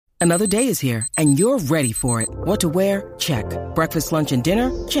Another day is here, and you're ready for it. What to wear? Check. Breakfast, lunch, and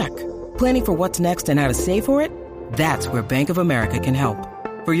dinner? Check. Planning for what's next and how to save for it? That's where Bank of America can help.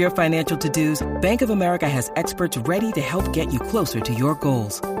 For your financial to-dos, Bank of America has experts ready to help get you closer to your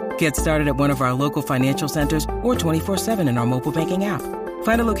goals. Get started at one of our local financial centers or 24/7 in our mobile banking app.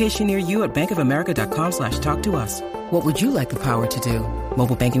 Find a location near you at bankofamerica.com/talktous. What would you like the power to do?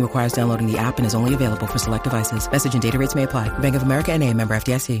 Mobile banking requires downloading the app and is only available for select devices. Message and data rates may apply. Bank of America N.A., member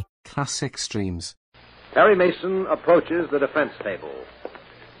FDIC. Classic streams. Perry Mason approaches the defense table.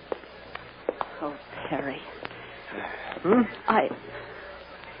 Oh, Perry.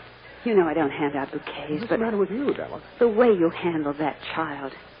 You know I don't hand out bouquets, What's the matter with you, Della? the way you handle that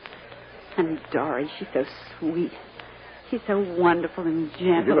child. And Dory, she's so sweet. She's so wonderful and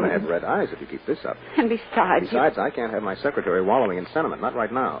gentle. You're going to have red eyes if you keep this up. And besides, I can't have my secretary wallowing in sentiment. Not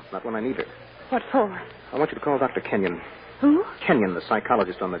right now. Not when I need her. What for? I want you to call Dr. Kenyon. Who? Kenyon, the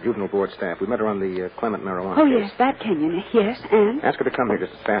psychologist on the juvenile board staff. We met her on the Clement marijuana Oh, case. yes, that Kenyon. Yes, and? Ask her to come here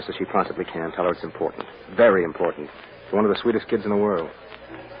just as fast as she possibly can. Tell her it's important. Very important. She's one of the sweetest kids in the world.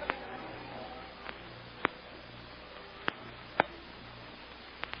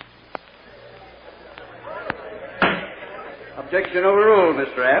 Objection overruled,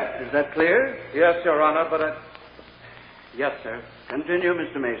 Mr. Apt. Is that clear? Yes, Your Honor, but Yes, sir. Continue,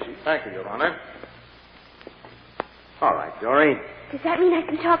 Mr. Mason. Thank you, Your Honor. All right, Dory. Does that mean I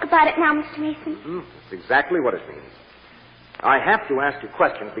can talk about it now, Mr. Mason? That's exactly what it means. I have to ask you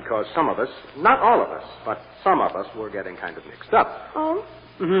questions because some of us, not all of us, but some of us were getting kind of mixed up. Oh?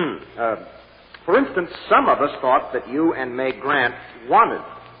 For instance, some of us thought that you and May Grant wanted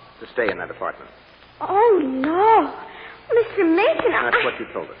to stay in that apartment. Oh, no. Mr. Mason, That's what you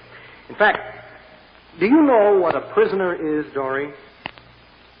told us. In fact, do you know what a prisoner is, Dory?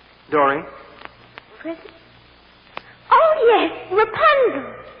 Dory? Prison? Oh, yes,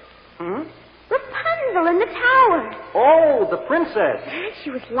 Rapunzel. Rapunzel in the tower. Oh, the princess. She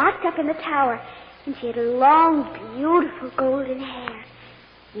was locked up in the tower, and she had long, beautiful golden hair.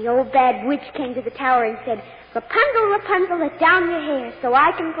 The old bad witch came to the tower and said, Rapunzel, Rapunzel, let down your hair so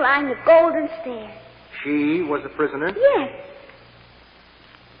I can climb the golden stairs. She was a prisoner? Yes.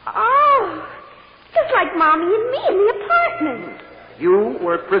 Oh, just like Mommy and me in the apartment. You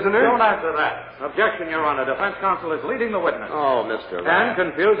were a prisoner? Don't answer that. Objection, Your Honor. Defense counsel is leading the witness. Oh, Mr. And Rapp.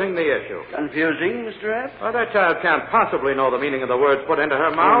 confusing the issue. Confusing, Mr. Apt? Well, that child can't possibly know the meaning of the words put into her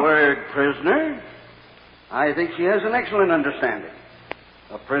The mouth. word prisoner? I think she has an excellent understanding.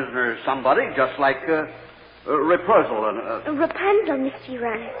 A prisoner is somebody just like Rapunzel. Rapunzel, Mr. Your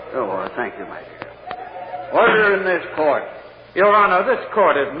Honor. Oh, thank you, my dear. Order in this court. Your Honor, this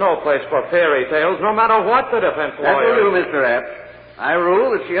court is no place for fairy tales, no matter what the defense That will do, lawyer. Mr. Apt. I rule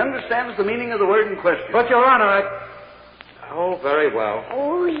that she understands the meaning of the word in question. But, Your Honor, Oh, very well.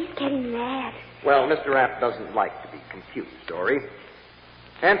 Oh, he's getting mad. Well, Mr. Rapp doesn't like to be confused, Dory.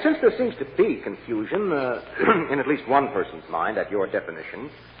 And since there seems to be confusion in at least one person's mind at your definition,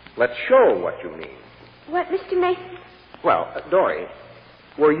 let's show what you mean. What, Mr. Mason? Well, Dory,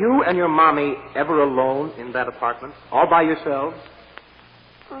 were you and your mommy ever alone in that apartment? All by yourselves?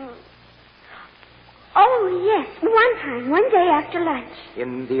 Oh, yes. One time, one day after lunch.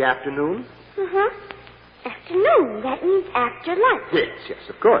 In the afternoon? Uh-huh. Afternoon. That means after lunch. Yes,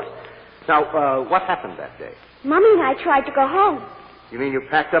 of course. Now, what happened that day? Mommy and I tried to go home. You mean you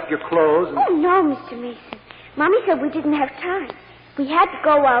packed up your clothes and... Oh, no, Mr. Mason. Mommy said we didn't have time. We had to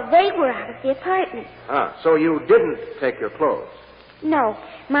go while they were out of the apartment. So you didn't take your clothes? No.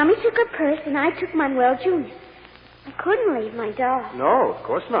 Mommy took her purse and I took Manuel Jr. I couldn't leave my doll. No, of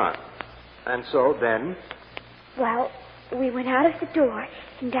course not. And so then? Well, we went out of the door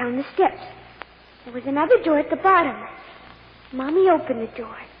and down the steps. There was another door at the bottom. Mommy opened the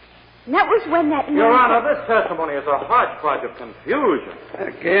door. And that was when that man... Your Honor, this testimony is a hodgepodge of confusion.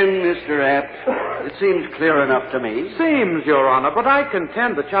 Again, Mr. Apt, it seems clear enough to me. Seems, Your Honor, but I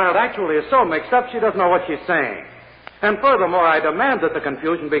contend the child actually is so mixed up she doesn't know what she's saying. And furthermore, I demand that the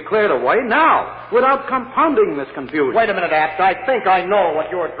confusion be cleared away now, without compounding this confusion. Wait a minute, Apt. I think I know what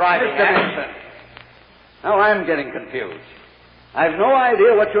you're driving Mr. at. Mason. Now I'm getting confused. I've no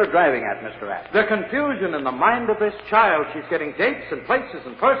idea what you're driving at, Mr. Apt. The confusion in the mind of this child. She's getting dates and places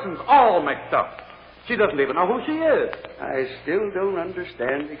and persons all mixed up. She doesn't even know who she is. I still don't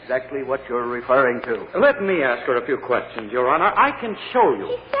understand exactly what you're referring to. Let me ask her a few questions, Your Honor. I can show you.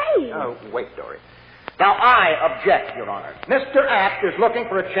 He's saying. Oh, wait, Dory. Now, I object, Your Honor. Mr. Apt is looking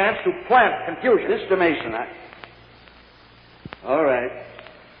for a chance to plant confusion. Mr. Mason, All right.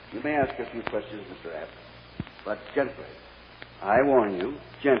 You may ask a few questions, Mr. Apt, but gently. I warn you,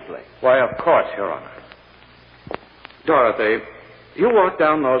 gently. Why, of course, Your Honor. Dorothy, You walked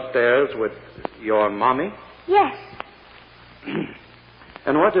down those stairs with your mommy? Yes.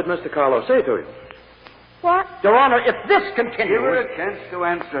 And what did Mr. Carlo say to you? What? Your Honor, if this continues... Give her a chance to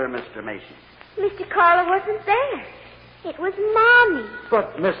answer, Mr. Mason. Mr. Carlo wasn't there. It was Mommy.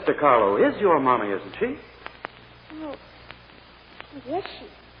 But Mr. Carlo is your mommy, isn't she? Oh, yes,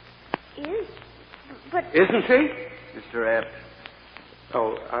 she is. But... Isn't she? Mr. Abt.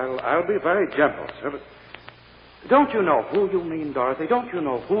 Oh, I'll be very gentle, sir, but... Don't you know who you mean, Dorothy? Don't you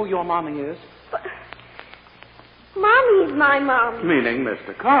know who your mommy is? But... Mommy is my mommy. Meaning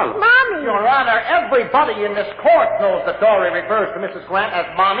Mr. Carlo. Mommy. Your Honor, everybody in this court knows that Dory refers to Mrs. Grant as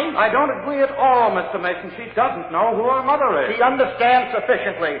Mommy. I don't agree at all, Mr. Mason. She doesn't know who her mother is. She understands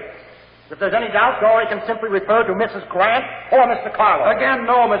sufficiently. If there's any doubt, Dory can simply refer to Mrs. Grant or Mr. Carlo. Again,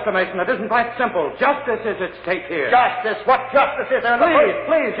 no, Mr. Mason. It isn't that simple. Justice is at stake here. Justice? What justice is there in the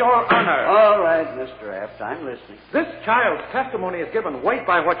Please, Your Honor. All right, Mr. Abt, I'm listening. This child's testimony is given weight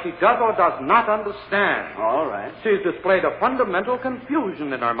by what she does or does not understand. All right. She's displayed a fundamental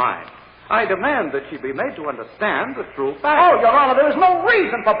confusion in her mind. I demand that she be made to understand the true facts. Oh, Your Honor, there is no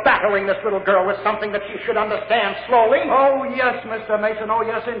reason for battering this little girl with something that she should understand slowly. Oh, yes, Mr. Mason. Oh,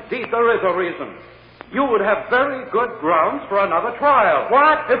 yes, indeed, there is a reason. You would have very good grounds for another trial.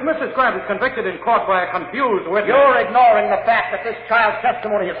 What? If Mrs. Grant is convicted in court by a confused witness... You're ignoring the fact that this child's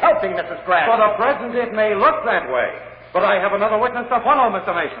testimony is helping Mrs. Grant. For the present, it may look that way. But I have another witness to follow,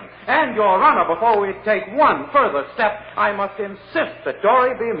 Mr. Mason. And, Your Honor, before we take one further step, I must insist that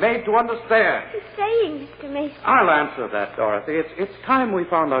Dory be made to understand. What are you saying, Mr. Mason? I'll answer that, Dorothy. It's time we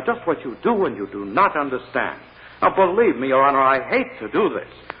found out just what you do and you do not understand. Now, believe me, Your Honor, I hate to do this.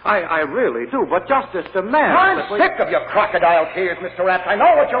 I really do, but justice demands I'm that we... sick of your crocodile tears, Mr. Abt. I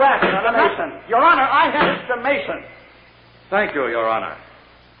know what you're asking. Mr. Mason. Your Honor, I have... Mr. Mason. Thank you, Your Honor.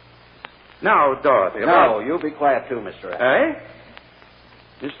 Now, Dorothy... No, you be quiet too, Mr. Abt.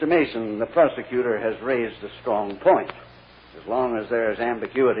 Eh? Mr. Mason, the prosecutor has raised a strong point. As long as there is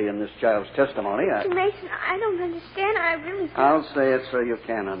ambiguity in this child's testimony, Mr. Mason, I don't understand. I really don't. I'll say it so you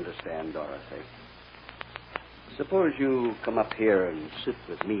can understand, Dorothy. Suppose you come up here and sit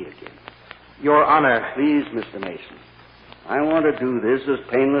with me again. Your Honor. Please, Mr. Mason. I want to do this as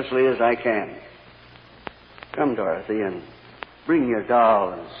painlessly as I can. Come, Dorothy, and bring your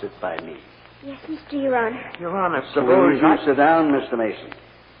doll and sit by me. Yes, Mr. Your Honor. Your Honor, Suppose you sit down, Mr. Mason.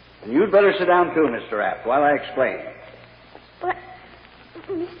 And you'd better sit down too, Mr. Abt, while I explain. But,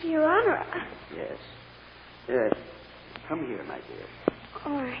 Mr. Your Honor... Yes. Yes. Come here, my dear.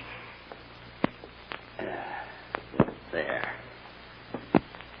 All right. There.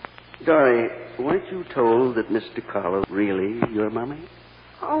 Dory, weren't you told that Mr. Carlo really your mommy?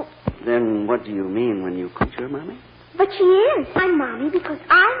 Oh, Then what do you mean when you quit your mommy? but she is my mommy because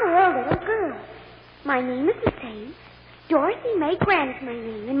I'm her little girl. My name is the same. Dorothy May Grant is my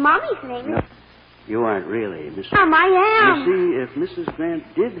name, and Mommy's name is... No, you aren't really Mrs. I am. You see, if Mrs. Grant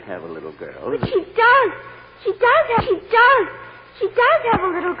did have a little girl... But she does. She does have a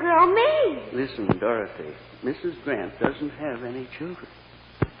little girl, me. Listen, Dorothy, Mrs. Grant doesn't have any children.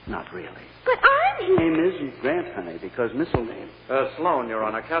 Not really. But I'm Her here. name isn't Grant, honey, because Miss O'Neill... Sloan, Your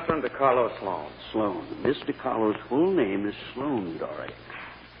Honor. Catherine DeCarlo Sloan. Sloan. Mr. Carlo's full name is Sloan, Dory.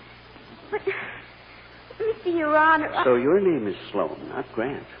 But, Mr. Your Honor... So your name is Sloan, not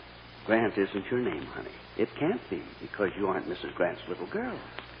Grant. Grant isn't your name, honey. It can't be, because you aren't Mrs. Grant's little girl.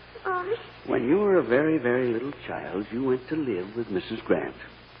 Oh, When you were a very, very little child, you went to live with Mrs. Grant.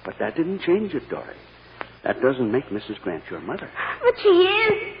 But that didn't change it, Dory. That doesn't make Mrs. Grant your mother. but she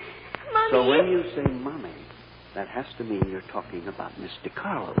is. Mommy So when is. you say mommy, that has to mean you're talking about Miss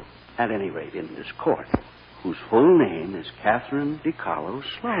DeCarlo, at any rate in this court, whose full name is Catherine DeCarlo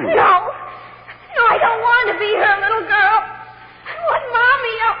Sloan. No. No, I don't want to be her little girl. I want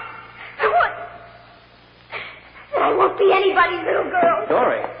Mommy. I want... I won't be anybody's little girl.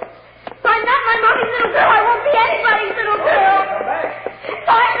 Dory. I'm not my mommy's little girl. I won't be anybody's little girl.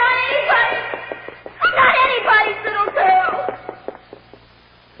 I'm not anybody. I'm not anybody's little girl.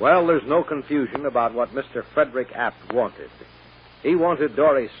 Well, there's no confusion about what Mr. Frederick Abt wanted. He wanted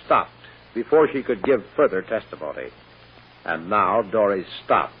Dory stopped before she could give further testimony. And now Dory's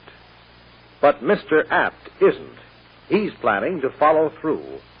stopped. But Mr. Abt isn't. He's planning to follow through,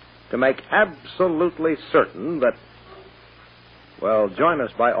 to make absolutely certain that... Well, join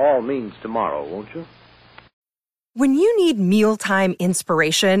us by all means tomorrow, won't you? When you need mealtime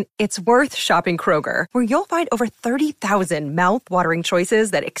inspiration, it's worth shopping Kroger, where you'll find over 30,000 mouth-watering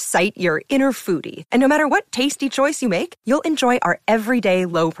choices that excite your inner foodie. And no matter what tasty choice you make, you'll enjoy our everyday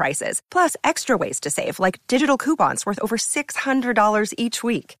low prices, plus extra ways to save, like digital coupons worth over $600 each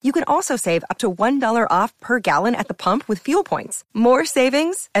week. You can also save up to $1 off per gallon at the pump with fuel points. More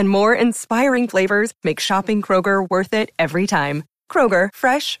savings and more inspiring flavors make shopping Kroger worth it every time. Kroger,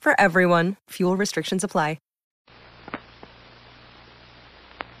 fresh for everyone. Fuel restrictions apply.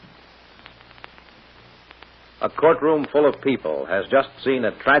 A courtroom full of people has just seen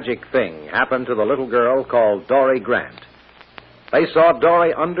a tragic thing happen to the little girl called Dory Grant. They saw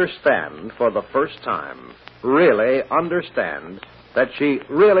Dory understand for the first time, really understand, that she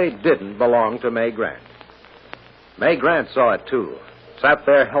really didn't belong to May Grant. May Grant saw it too, sat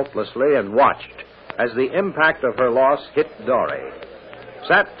there helplessly and watched as the impact of her loss hit Dory.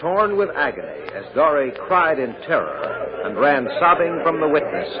 Sat torn with agony as Dory cried in terror and ran sobbing from the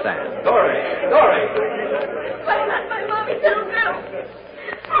witness stand. Dory! I'm not my mommy's little girl.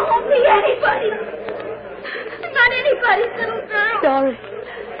 I won't be anybody. I'm not anybody's little girl. Dory.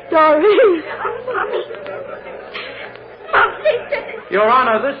 Oh, Mommy. Mom, they said it. Your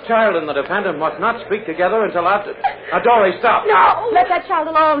Honor, this child and the defendant must not speak together until after... Dory, stop. No. Let that child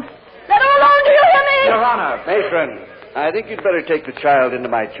alone. Let her alone, do you hear me? Your Honor. Matron, I think you'd better take the child into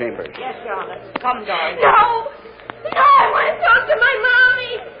my chambers. Yes, Your Honor. Come, Dory. No, I want to talk to my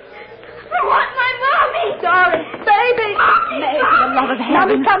mommy. I want my mommy. Dory, baby. Mommy, May, for the love of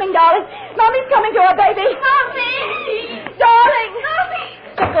heaven. Mommy's coming, darling. Mommy's coming to her, baby. Mommy. Darling. Mommy.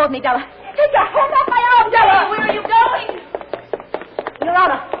 Let go of me, Della. Take your hand off my arm, Della. Where are you going? Your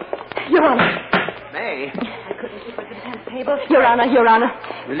Honor. May? I couldn't keep her to the tenth table. Your Honor.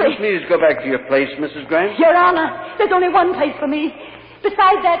 Will you please go back to your place, Mrs. Grant? Your Honor, there's only one place for me.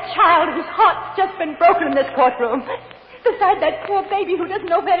 Besides that child whose heart's just been broken in this courtroom. Beside that poor baby who doesn't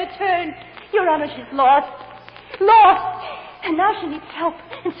know where to turn. Your Honor, she's lost. Lost. And now she needs help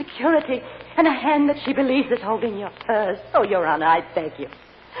and security and a hand that she believes is holding hers. Oh, Your Honor, I beg you.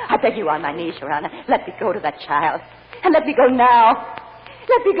 I beg you on my knees, Your Honor. Let me go to that child. And let me go now.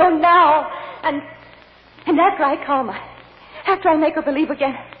 Let me go now. And after I calm her, after I make her believe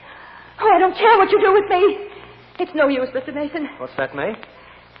again. Oh, I don't care what you do with me. It's no use, Mr. Mason. What's that, May?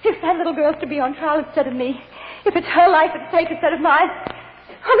 If that little girl's to be on trial instead of me, if it's her life at stake instead of mine,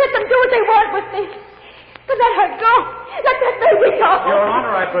 I'll let them do what they want with me. But let her go. Let that baby go. Your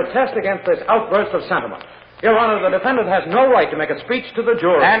Honor, I protest against this outburst of sentiment. Your Honor, the defendant has no right to make a speech to the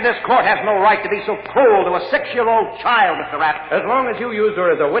jury. And this court has no right to be so cruel to a 6-year-old child, Mr. Rapp. As long as you used her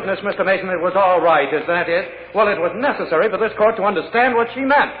as a witness, Mr. Mason, it was all right, is that it? Well, it was necessary for this court to understand what she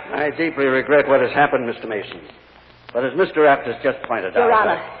meant. I deeply regret what has happened, Mr. Mason. But as Mr. Apt has just pointed out... Your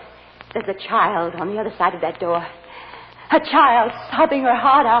Honor, there's a child on the other side of that door. A child sobbing her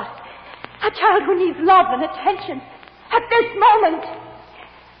heart out. A child who needs love and attention at this moment.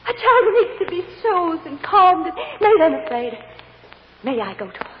 A child who needs to be soothed and calmed and made unafraid. May I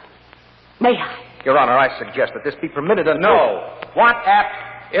go to her? May I? Your Honor, I suggest that this be permitted until... No. What,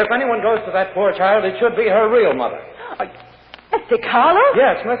 Apt? If anyone goes to that poor child, it should be her real mother. Mr. Carlo?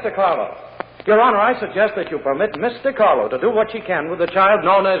 Yes, Mr. Carlo. Your Honor, I suggest that you permit Miss DiCarlo to do what she can with the child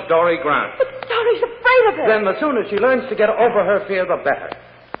known as Dory Grant. But Dory's afraid of it. Then the sooner she learns to get over her fear, the better.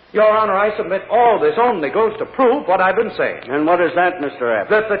 Your Honor, I submit all this only goes to prove what I've been saying. And what is that, Mr. Apt?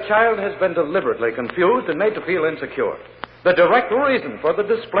 That the child has been deliberately confused and made to feel insecure. The direct reason for the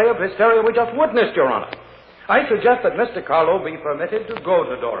display of hysteria we just witnessed, Your Honor. I suggest that Mr. Carlo be permitted to go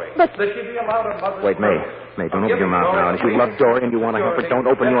to Dory. But... that she be allowed a mother's... Wait, May. May, don't open your mouth now. And if you love Dory and you want to help her, don't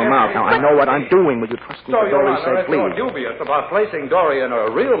open your mouth. Now, I know what I'm doing. Will you trust me So, for Your Dory's Honor, sake, if you're please? dubious about placing Dory in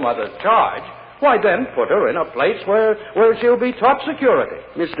her real mother's charge, why then put her in a place where she'll be taught security.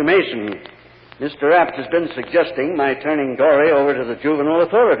 Mr. Mason, Mr. Apt has been suggesting my turning Dory over to the juvenile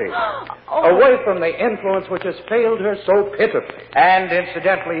authorities. Away from the influence which has failed her so pitifully. And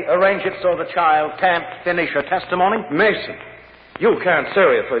incidentally, arrange it so the child can't finish her testimony? Mason, you can't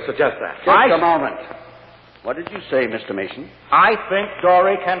seriously suggest that. Just a moment. What did you say, Mr. Mason? I think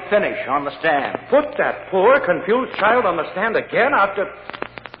Dory can finish on the stand. Put that poor, confused child on the stand again after...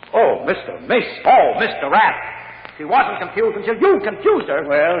 Oh, Mr. Mason. Oh, Mr. Rapp. She wasn't confused until you confused her.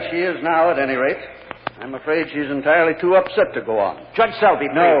 Well, she is now, at any rate. I'm afraid she's entirely too upset to go on. Judge Selby,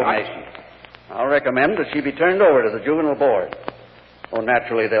 No, please. Mason. I'll recommend that she be turned over to the juvenile board. Oh,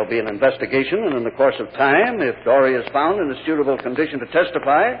 naturally, there'll be an investigation, and in the course of time, if Dory is found in a suitable condition to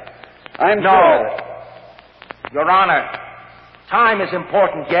testify, I'm No. Your Honor, time is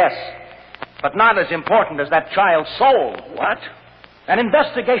important, yes, but not as important as that child's soul. What? An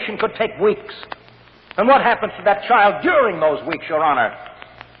investigation could take weeks. And what happens to that child during those weeks, Your Honor?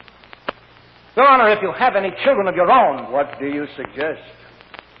 Your Honor, if you have any children of your own... What do you suggest?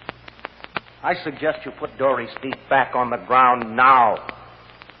 I suggest you put Dory's feet back on the ground now.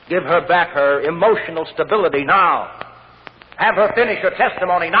 Give her back her emotional stability now. Have her finish her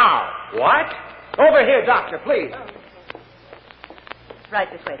testimony now. What? Over here, Doctor, please. Right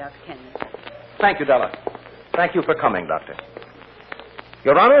this way, Dr. Kenyon. Thank you, Della. Thank you for coming, Doctor.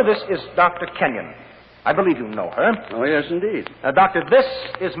 Your Honor, this is Dr. Kenyon. I believe you know her. Oh, yes, indeed. Doctor, this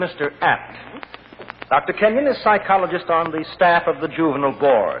is Mr. Apt. Dr. Kenyon is psychologist on the staff of the Juvenile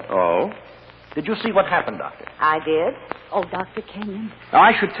Board. Oh? Did you see what happened, Doctor? I did. Oh, Dr. Kenyon. Now,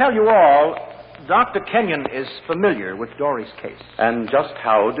 I should tell you all, Dr. Kenyon is familiar with Dory's case. And just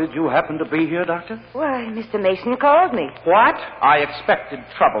how did you happen to be here, Doctor? Why, Mr. Mason called me. What? I expected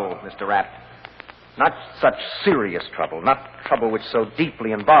trouble, Mr. Apt. Not such serious trouble. Not trouble which so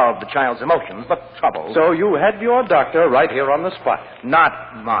deeply involved the child's emotions, but trouble. So you had your doctor right here on the spot.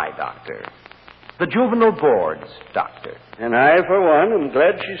 Not my doctor. The Juvenile Board's doctor. And I, for one, am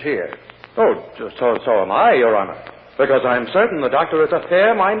glad she's here. Oh, so am I, Your Honor. Because I'm certain the doctor is a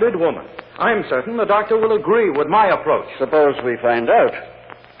fair-minded woman. I'm certain the doctor will agree with my approach. Suppose we find out.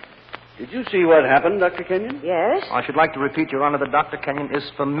 Did you see what happened, Dr. Kenyon? Yes? I should like to repeat, Your Honor, that Dr. Kenyon is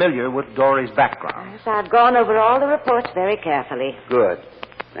familiar with Dory's background. Yes, I've gone over all the reports very carefully. Good.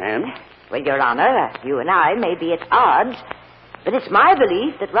 And? Well, Your Honor, you and I may be at odds, but it's my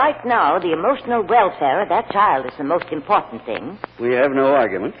belief that right now the emotional welfare of that child is the most important thing. We have no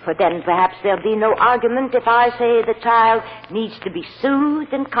argument. But then perhaps there'll be no argument if I say the child needs to be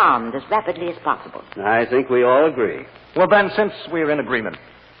soothed and calmed as rapidly as possible. I think we all agree. Well, then, since we're in agreement,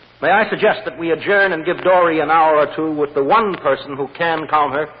 may I suggest that we adjourn and give Dory an hour or two with the one person who can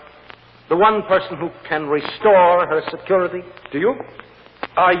calm her, the one person who can restore her security?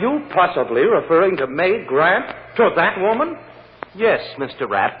 Are you possibly referring to May Grant? To that woman? Yes, Mr.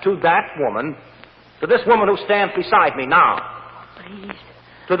 Rapp, to that woman. To this woman who stands beside me now. Please.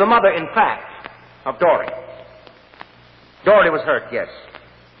 To the mother, in fact, of Dory. Dory was hurt, yes.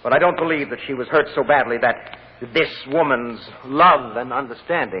 But I don't believe that she was hurt so badly that this woman's love and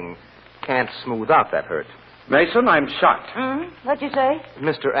understanding can't smooth out that hurt. Mason, I'm shocked. What'd you say?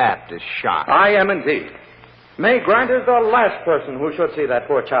 Mr. Apt is shocked. I am indeed. May Grant is the last person who should see that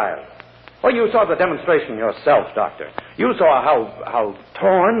poor child. Well, you saw the demonstration yourself, Doctor. You saw how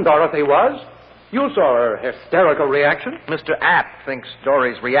torn Dorothy was. You saw her hysterical reaction. Mr. Apt thinks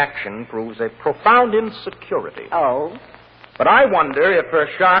Dory's reaction proves a profound insecurity. Oh? But I wonder if her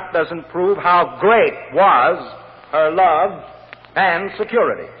shock doesn't prove how great was her love and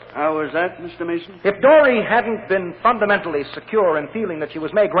security. How was that, Mr. Mason? If Dory hadn't been fundamentally secure in feeling that she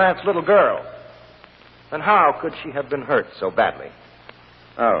was May Grant's little girl, then how could she have been hurt so badly?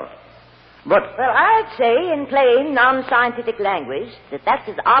 Oh. But... Well, I'd say in plain, non-scientific language that that's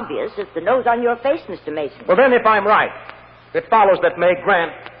as obvious as the nose on your face, Mr. Mason. Well, then, if I'm right, it follows that May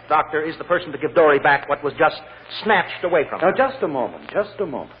Grant, Doctor, is the person to give Dory back what was just snatched away from her. Now, just a moment.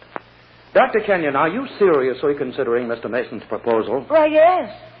 Dr. Kenyon, are you seriously considering Mr. Mason's proposal? Why,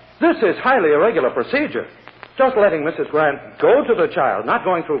 yes. This is highly irregular procedure. Just letting Mrs. Grant go to the child, not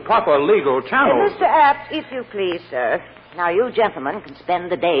going through proper legal channels. Mr. Apt, if you please, sir. Now, you gentlemen can spend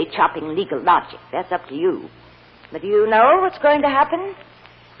the day chopping legal logic. That's up to you. But do you know what's going to happen?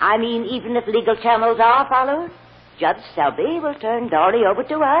 I mean, even if legal channels are followed, Judge Selby will turn Dory over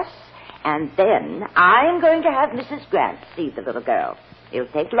to us, and then I'm going to have Mrs. Grant see the little girl. It'll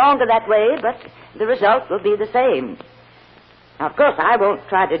take longer that way, but the result will be the same. Now, of course, I won't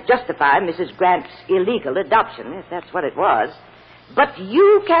try to justify Mrs. Grant's illegal adoption, if that's what it was. But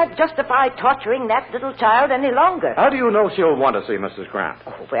you can't justify torturing that little child any longer. How do you know she'll want to see Mrs. Grant?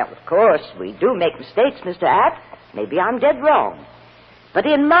 Oh, well, of course, we do make mistakes, Mr. Apt. Maybe I'm dead wrong. But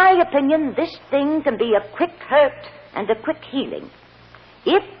in my opinion, this thing can be a quick hurt and a quick healing.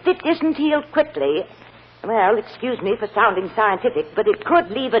 If it isn't healed quickly, well, excuse me for sounding scientific, but it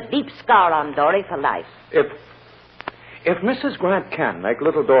could leave a deep scar on Dory for life. If Mrs. Grant can make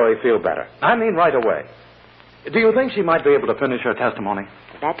little Dory feel better, I mean right away, do you think she might be able to finish her testimony?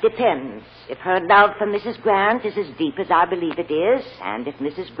 That depends. If her love for Mrs. Grant is as deep as I believe it is, and if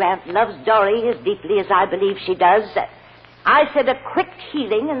Mrs. Grant loves Dory as deeply as I believe she does, I said a quick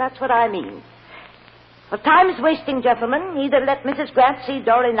healing, and that's what I mean. Well, time is wasting, gentlemen. Either let Mrs. Grant see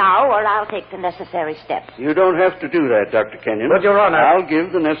Dory now, or I'll take the necessary steps. You don't have to do that, Dr. Kenyon. But, Your Honor... I'll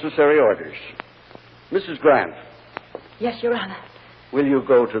give the necessary orders. Mrs. Grant. Yes, Your Honor. Will you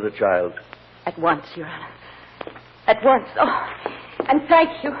go to the child? At once, Your Honor. At once. Oh, and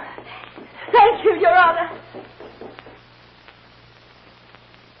thank you. Thank you, Your Honor.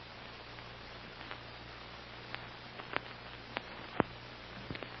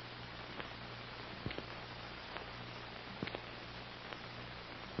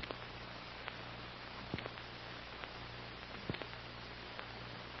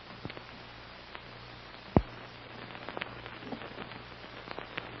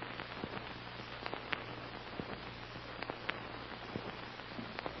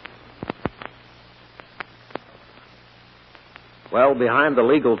 Well, behind the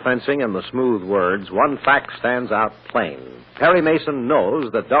legal fencing and the smooth words, one fact stands out plain. Perry Mason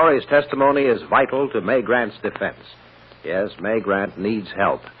knows that Dory's testimony is vital to May Grant's defense. Yes, May Grant needs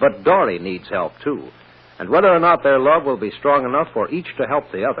help, but Dory needs help, too. And whether or not their love will be strong enough for each to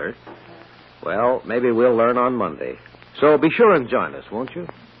help the other, well, maybe we'll learn on Monday. So be sure and join us, won't you?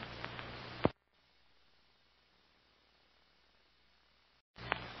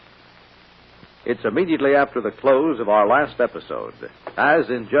 It's immediately after the close of our last episode. As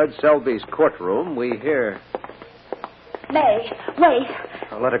in Judge Selby's courtroom, we hear... May, wait.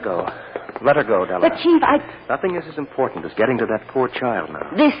 Oh, let her go. Let her go, Della. But, Chief, Nothing is as important as getting to that poor child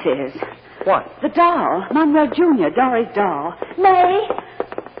now. This is. What? The doll. Manuel Jr., Dory's doll. May.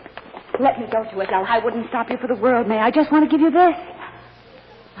 Let me go to it, Della. I wouldn't stop you for the world, May. I just want to give you this.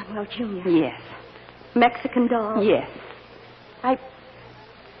 Manuel Jr. Yes. Mexican doll. Yes.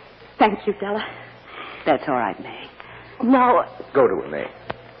 Thank you, Della. That's all right, May. No. Go to her, May.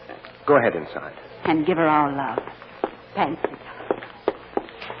 Go ahead inside. And give her our love. Thank you, Della.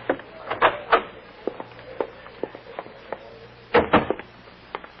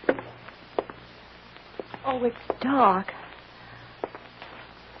 Oh, it's dark.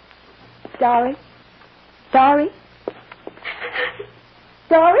 Dory? Dory?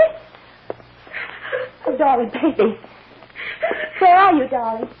 Dory? Oh, Dory, baby. Where are you,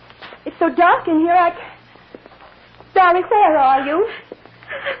 darling? It's so dark in here, Dory, where are you?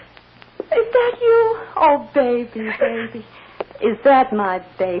 Is that you? Oh, baby, baby. Is that my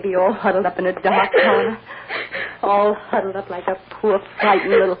baby all huddled up in a dark corner? All huddled up like a poor,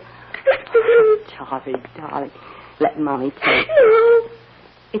 frightened little... Dory, darling. Let Mommy take you.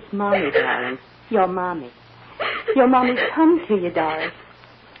 It's Mommy, darling. Your Mommy. Your Mommy's come to you, darling.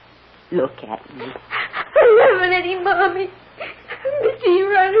 Look at me. I haven't any Mommy. Mr.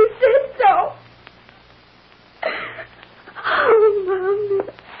 Urano said so. Oh,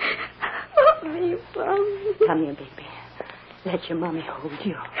 Mommy. Mommy. Come here, baby. Let your Mommy hold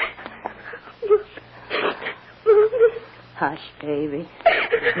you. Mommy. Hush, baby.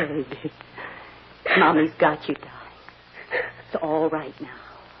 Baby. Mommy's got you, darling. It's all right now.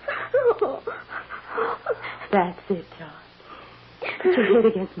 That's it, darling. Put your head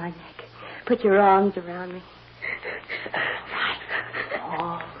against my neck. Put your arms around me.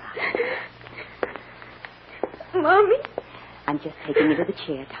 All right. Mommy? I'm just taking you to the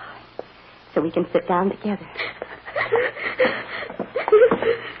chair, darling, so we can sit down together.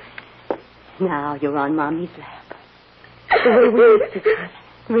 Now you're on Mommy's lap. The way we used to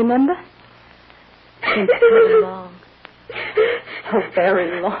sit. Remember? It's been so long. So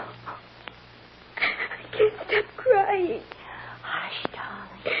very long. I can't stop crying. Hush,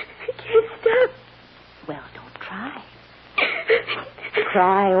 darling. I can't stop. Well, don't cry.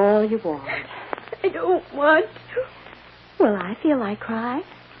 Cry all you want. I don't want to. Well, I feel like crying.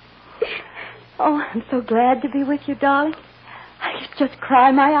 Oh, I'm so glad to be with you, darling. I could just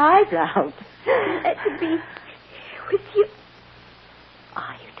cry my eyes out. Glad to be with you.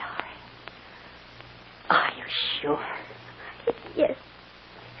 Are you, darling? Are you sure? Yes.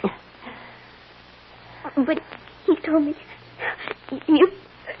 But he told me you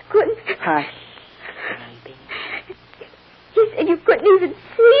couldn't. Hush, baby. He said you couldn't even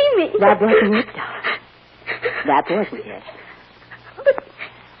see me. That wasn't it, darling. That wasn't it. But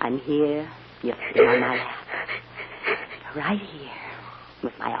I'm here. You're sitting on my lap. You're right here,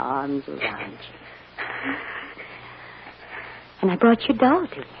 with my arms around you. And I brought your doll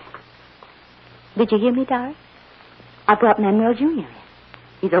to you. Did you hear me, darling? I brought Manuel Jr. in.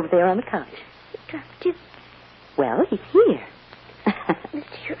 He's over there on the couch. he dropped his... Well, he's here.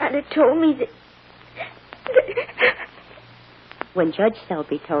 Mr. Urano told me that... When Judge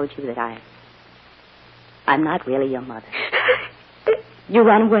Selby told you that I'm not really your mother, you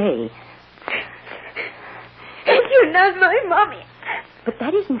ran away. You're not my Mommy. But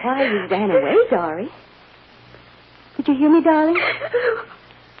that isn't why you ran away, Dory. Did you hear me, darling?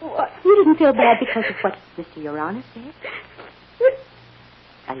 What? You didn't feel bad because of what Mr. Urano said?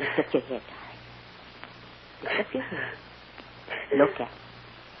 Now lift up your head, darling. Lift up your head. Look at me.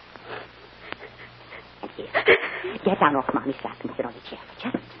 And here. Get down off Mommy's lap and sit on the chair for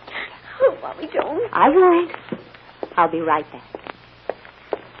just a minute. Oh, Mommy, don't. I won't. I'll be right back.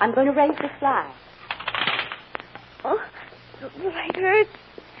 I'm going to raise the slide. Oh, it hurts.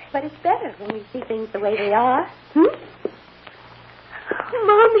 But it's better when we see things the way they are.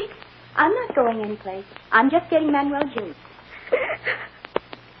 Mommy. I'm not going anyplace. I'm just getting Manuel Jr.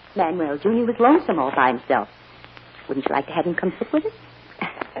 Manuel Jr. was lonesome all by himself. Wouldn't you like to have him come sit with us?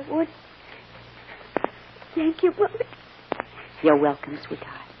 I would. Thank you, Mommy. You're welcome,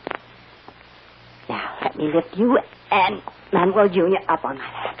 sweetheart. Now, let me me lift you and Manuel Jr. up on my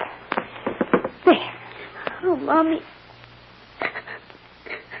lap. There. Oh, Mommy.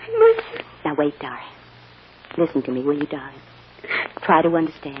 I must... Now, wait, darling. Listen to me, will you, darling? Try to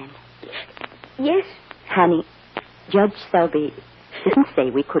understand. Yes. Honey, Judge Selby didn't say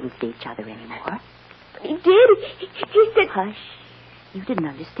we couldn't see each other anymore. He did. He said... Hush. You didn't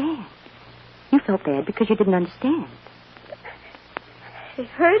understand. You felt bad because you didn't understand. I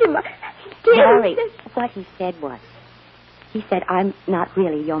heard him. I did. Darling, what he said was, he said, I'm not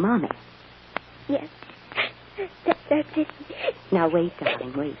really your mommy. Yes. That's it. Now, wait,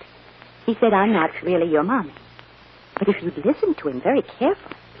 darling, wait. He said, I'm not really your mommy. But if you'd listened to him very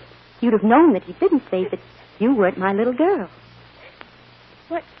carefully, you'd have known that he didn't say that you weren't my little girl.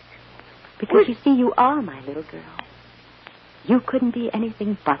 What? Because, you see, you are my little girl. You couldn't be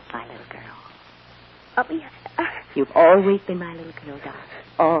anything but my little girl. You've always been my little girl, darling.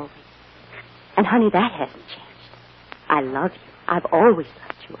 Always. And, honey, that hasn't changed. I love you. I've always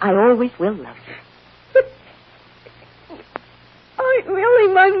loved you. I always will love you. Aren't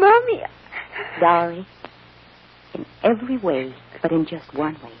really my mommy. Darling, in every way, but in just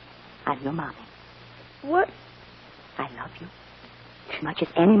one way, I'm your mommy. What? I love you. As much as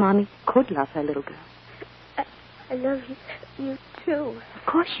any mommy could love her little girl. I love you too. Of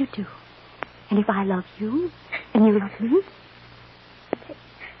course you do. And if I love you, and you love me...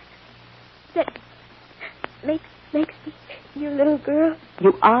 That makes me your little girl.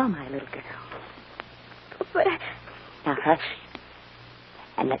 You are my little girl. But Now hush.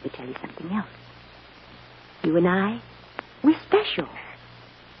 And let me tell you something else. You and I, we're special.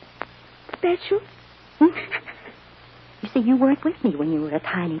 Special? You see, you weren't with me when you were a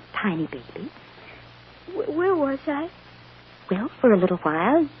tiny, tiny baby. Where was I? Well, for a little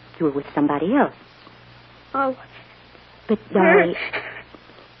while, you were with somebody else. Oh. But, Dory,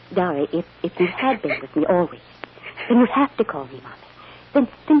 if you had been with me always, then you'd have to call me Mommy.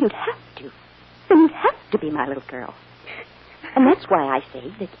 Then you'd have to. Then you'd have to be my little girl. And that's why I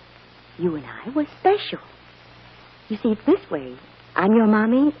say that you and I were special. You see, it's this way. I'm your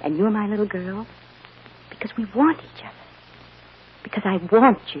mommy, and you're my little girl, because we want each other. Because I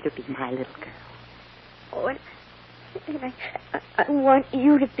want you to be my little girl. Oh, and I want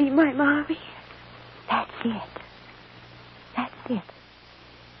you to be my mommy. That's it. That's it.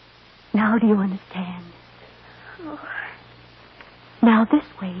 Now do you understand? Oh. Now this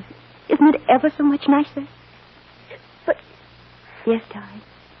way, isn't it ever so much nicer? But... Yes, darling?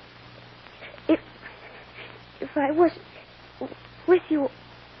 If I wasn't with you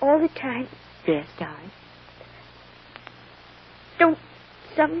all the time... Yes, darling? Don't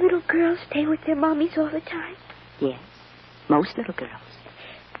some little girls stay with their mommies all the time? Yes, most little girls.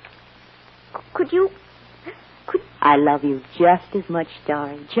 Could you... I love you just as much,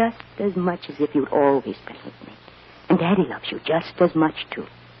 darling, just as much as if you'd always been with me. And Daddy loves you just as much, too.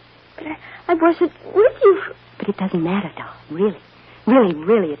 But I wasn't with you. But it doesn't matter, darling, really.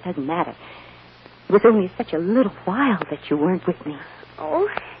 Really, it doesn't matter. It was only such a little while that you weren't with me. Oh?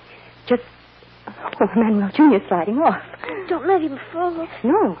 Just... Oh, Manuel Jr.'s sliding off. Don't let him fall.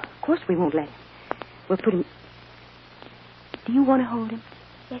 No, of course we won't let him. We'll put him... Do you want to hold him?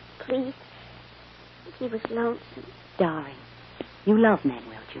 Yes, please. He was lonesome. Darling, you love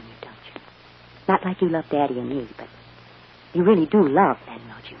Manuel Jr., don't you? Not like you love Daddy and me, but you really do love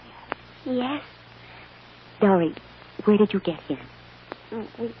Manuel Jr. Yes. Dory, where did you get him?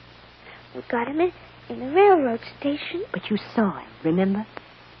 We got him in the railroad station. But you saw him, remember?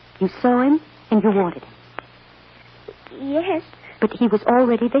 You saw him and you wanted him. Yes. But he was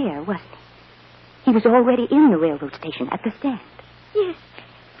already there, wasn't he? He was already in the railroad station at the stand. Yes.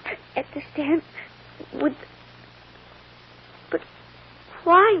 At the stand with... But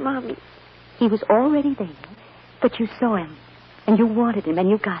why, Mommy? He was already there, but you saw him, and you wanted him, and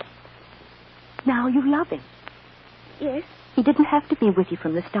you got him. Now you love him. Yes. He didn't have to be with you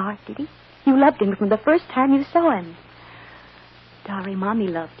from the start, did he? You loved him from the first time you saw him. Dory, Mommy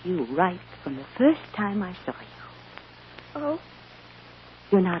loved you right from the first time I saw you. Oh?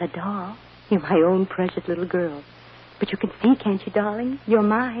 You're not a doll. You're my own precious little girl. But you can see, can't you, darling? You're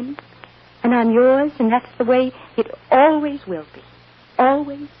mine. And I'm yours, and that's the way it always will be.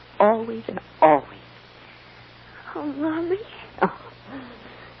 Always, always, and always. Oh, Mommy. Oh.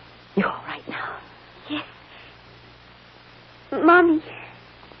 You're all right now. Yes. Mommy.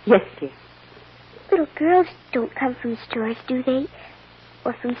 Yes, dear. Little girls don't come from stores, do they?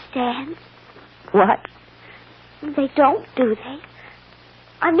 Or from stands? What? They don't, do they?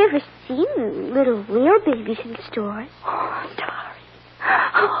 I've never seen little real babies in stores. Oh, Dory.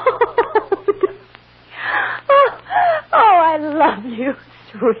 Oh, I love you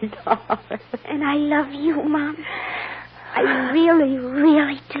sweetheart. And I love you, Mom. I really,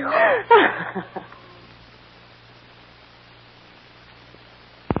 really do.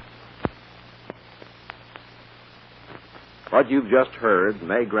 What you've just heard,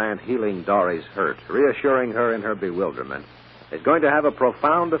 May Grant healing Dory's hurt, reassuring her in her bewilderment, is going to have a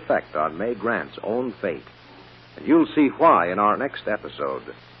profound effect on May Grant's own fate. And you'll see why in our next episode.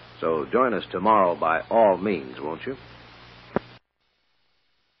 So join us tomorrow by all means, won't you?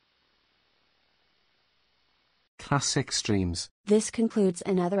 Classic Streams. This concludes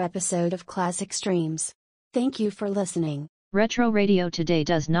another episode of Classic Streams. Thank you for listening. Retro Radio Today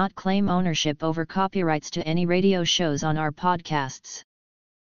does not claim ownership over copyrights to any radio shows on our podcasts.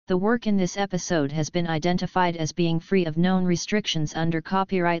 The work in this episode has been identified as being free of known restrictions under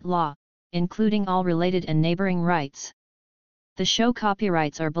copyright law, including all related and neighboring rights. The show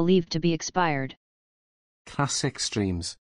copyrights are believed to be expired. Classic Streams.